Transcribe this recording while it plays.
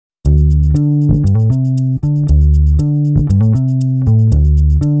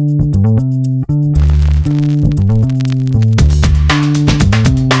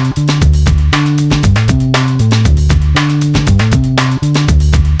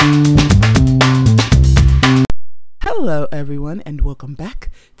everyone, and welcome back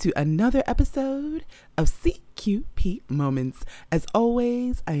to another episode of CQP Moments. As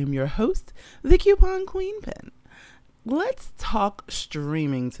always, I am your host, the Coupon Queen Pin. Let's talk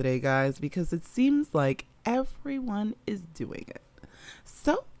streaming today, guys, because it seems like everyone is doing it.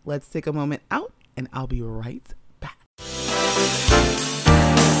 So let's take a moment out, and I'll be right back.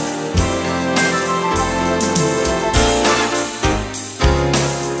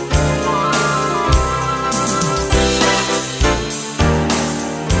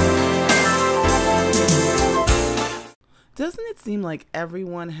 Doesn't it seem like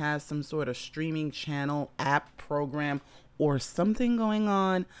everyone has some sort of streaming channel, app, program, or something going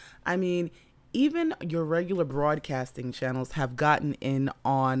on? I mean, even your regular broadcasting channels have gotten in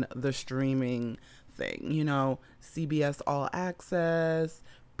on the streaming thing. You know, CBS All Access,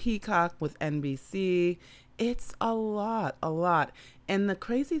 Peacock with NBC. It's a lot. And the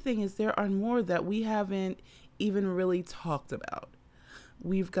crazy thing is there are more that we haven't even really talked about.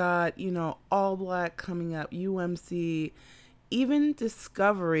 We've got, All Black coming up, UMC, even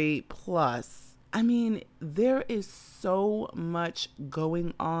Discovery Plus. I mean, there is so much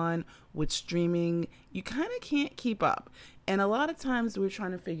going on with streaming. You kind of can't keep up. And a lot of times we're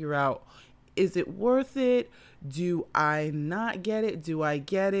trying to figure out, is it worth it? Do I not get it? Do I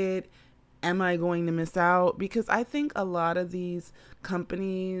get it? Am I going to miss out? Because I think a lot of these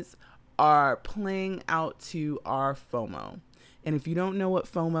companies are playing out to our FOMO. And if you don't know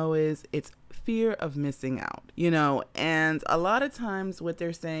what FOMO is, it's fear of missing out, and a lot of times what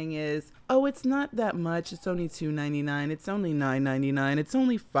they're saying is, oh, it's not that much. It's only $2.99. It's only $9.99. It's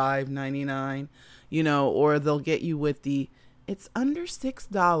only $5.99, or they'll get you with it's under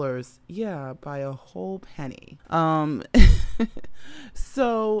 $6. Yeah, by a whole penny.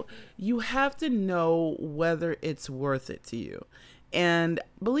 So you have to know whether it's worth it to you. And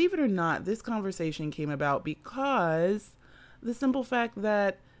believe it or not, this conversation came about because the simple fact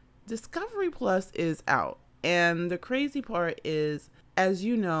that Discovery Plus is out. And the crazy part is, as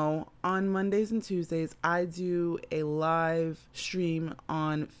you know, on Mondays and Tuesdays, I do a live stream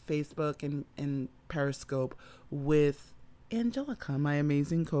on Facebook and Periscope with Angelica, my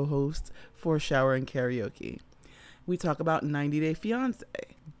amazing co-host for Shower and Karaoke. We talk about 90 Day Fiancé.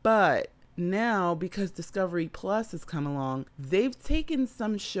 But now, because Discovery Plus has come along, they've taken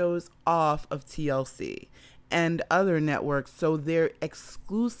some shows off of TLC and other networks, so they're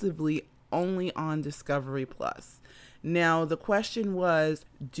exclusively only on Discovery Plus. Now, the question was,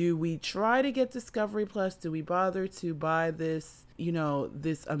 do we try to get Discovery Plus? Do we bother to buy this,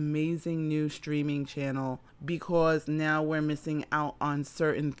 this amazing new streaming channel? Because now we're missing out on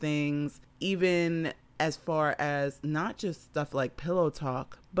certain things, even as far as not just stuff like Pillow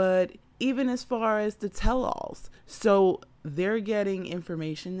Talk, but even as far as the tell-alls. So they're getting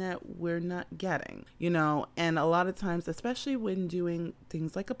information that we're not getting, and a lot of times, especially when doing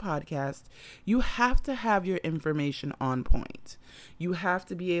things like a podcast, you have to have your information on point. You have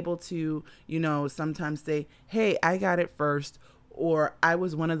to be able to, sometimes say, hey, I got it first, or I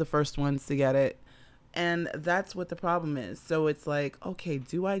was one of the first ones to get it. And that's what the problem is. So it's like, okay,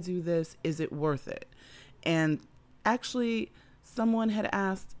 do I do this? Is it worth it? And actually, someone had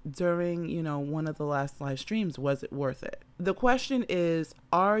asked during, one of the last live streams, was it worth it? The question is,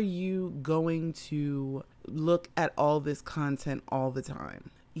 are you going to look at all this content all the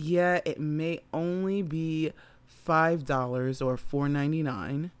time? Yeah, it may only be $5 or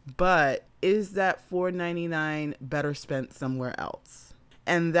 $4.99, but is that $4.99 better spent somewhere else?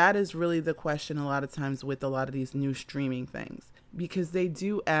 And that is really the question a lot of times with a lot of these new streaming things, because they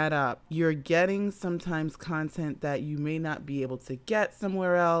do add up. You're getting sometimes content that you may not be able to get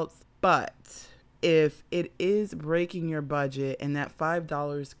somewhere else, but if it is breaking your budget and that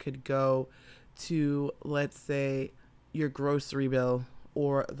 $5 could go to, let's say, your grocery bill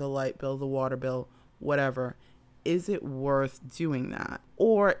or the light bill, the water bill, whatever, is it worth doing that?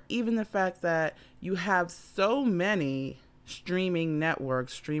 Or even the fact that you have so many streaming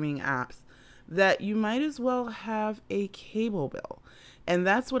networks, streaming apps, that you might as well have a cable bill. And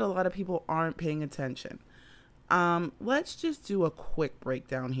that's what a lot of people aren't paying attention. Let's just do a quick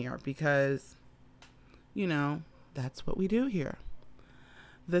breakdown here because, that's what we do here.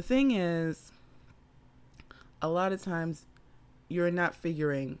 The thing is, a lot of times you're not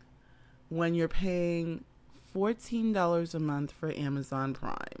figuring when you're paying $14 a month for Amazon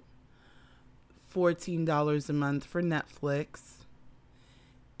Prime, $14 a month for Netflix,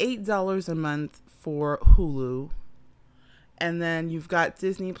 $8 a month for Hulu, and then you've got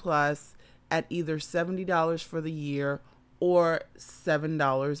Disney Plus at either $70 for the year or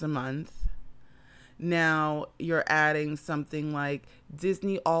 $7 a month. Now you're adding something like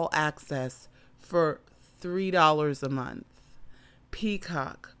Disney All Access for $3 a month.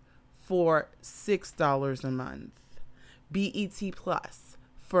 Peacock for $6 a month. BET Plus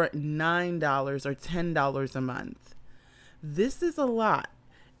for $9 or $10 a month. This is a lot.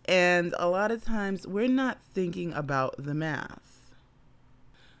 And a lot of times we're not thinking about the math.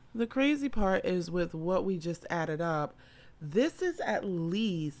 The crazy part is with what we just added up, this is at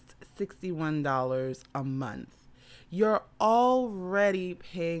least $61 a month. You're already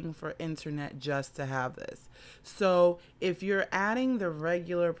paying for internet just to have this. So if you're adding the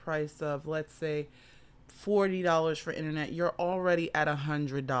regular price of, let's say, $40 for internet, you're already at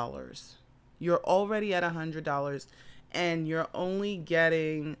 $100. You're already at $100, and you're only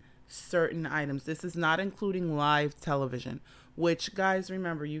getting certain items. This is not including live television, which, guys,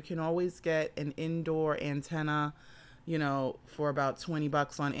 remember, you can always get an indoor antenna, for about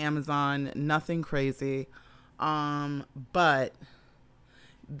 $20 on Amazon. Nothing crazy. But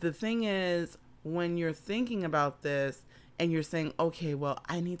the thing is, when you're thinking about this and you're saying, okay, well,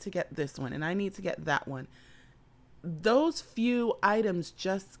 I need to get this one and I need to get that one, those few items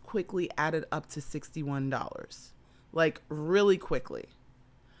just quickly added up to $61, like really quickly.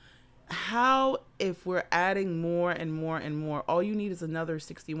 How, if we're adding more and more and more, all you need is another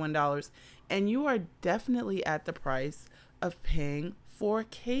 $61, and you are definitely at the price of paying for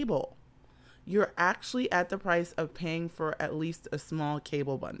cable. You're actually at the price of paying for at least a small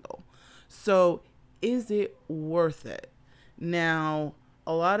cable bundle. So is it worth it? Now,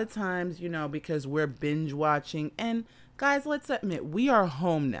 a lot of times, because we're binge watching, and guys, let's admit, we are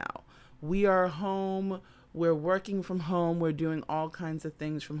home now. We are home. We're working from home. We're doing all kinds of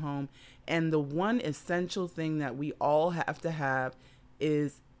things from home. And the one essential thing that we all have to have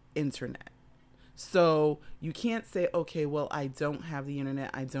is internet. So you can't say, okay, well, I don't have the internet.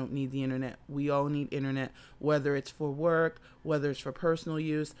 I don't need the internet. We all need internet, whether it's for work, whether it's for personal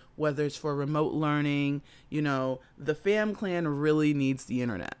use, whether it's for remote learning. The fam clan really needs the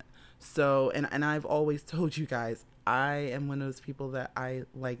internet. So, and I've always told you guys, I am one of those people that I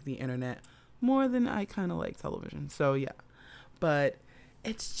like the internet more than I kind of like television. So yeah, but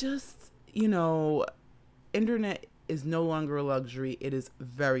it's just, internet is no longer a luxury. It is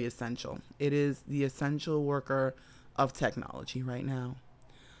very essential. It is the essential worker of technology right now.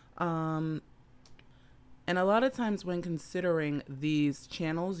 And a lot of times when considering these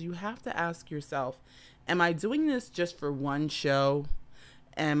channels, you have to ask yourself, am I doing this just for one show?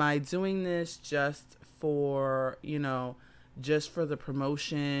 Am I doing this just for, just for the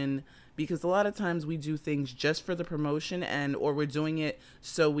promotion? Because a lot of times we do things just for the promotion, or we're doing it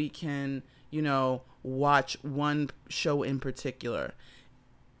so we can, watch one show in particular.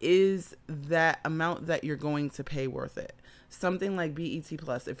 Is that amount that you're going to pay worth it? Something like BET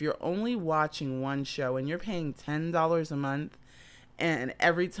Plus, if you're only watching one show and you're paying $10 a month, and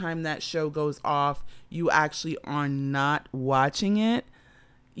every time that show goes off, you actually are not watching it,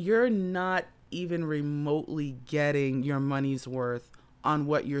 you're not even remotely getting your money's worth on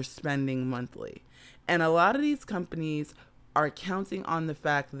what you're spending monthly. And a lot of these companies are counting on the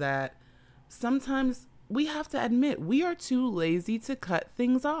fact that sometimes we have to admit we are too lazy to cut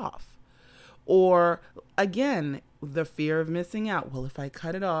things off. Or again, the fear of missing out. Well, if I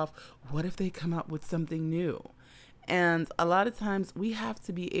cut it off, what if they come up with something new? And a lot of times we have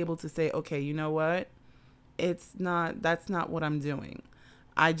to be able to say, okay, you know what? That's not what I'm doing.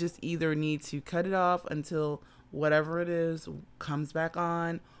 I just either need to cut it off until whatever it is comes back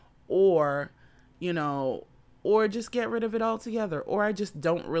on, or, or just get rid of it altogether, or I just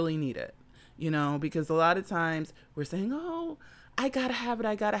don't really need it, because a lot of times we're saying, oh, I gotta have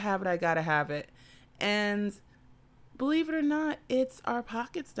it. And believe it or not, it's our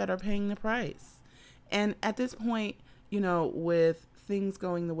pockets that are paying the price. And at this point, with things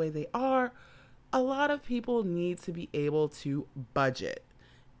going the way they are, a lot of people need to be able to budget.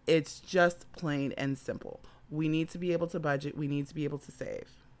 It's just plain and simple. We need to be able to budget. We need to be able to save.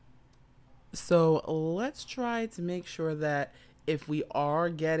 So let's try to make sure that if we are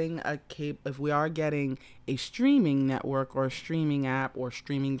getting a streaming network or a streaming app or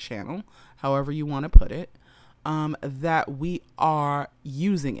streaming channel, however you want to put it, that we are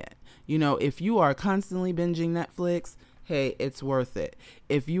using it. If you are constantly binging Netflix, hey, it's worth it.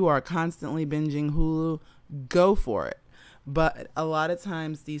 If you are constantly binging Hulu, go for it. But a lot of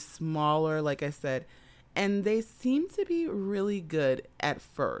times these smaller, like I said, and they seem to be really good at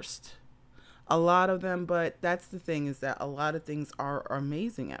first. A lot of them, but that's the thing, is that a lot of things are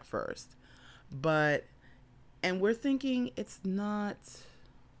amazing at first. And we're thinking it's not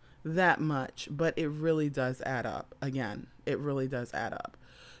that much, but it really does add up. Again, it really does add up.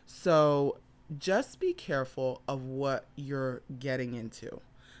 So just be careful of what you're getting into.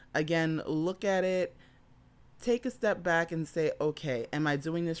 Again, look at it take a step back and say, okay, am I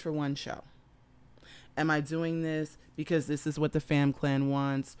doing this for one show? Am I doing this because this is what the fam clan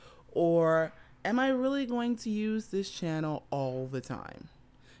wants? Or am I really going to use this channel all the time?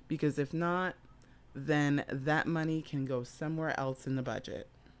 Because if not, then that money can go somewhere else in the budget.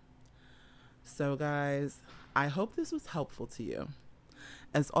 So guys, I hope this was helpful to you.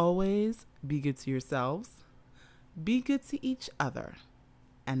 As always, be good to yourselves, be good to each other,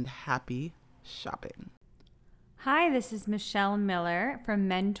 and happy shopping. Hi, this is Michelle Miller from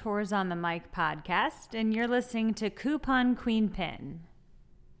Mentors on the Mic podcast, and you're listening to Coupon Queen Pin.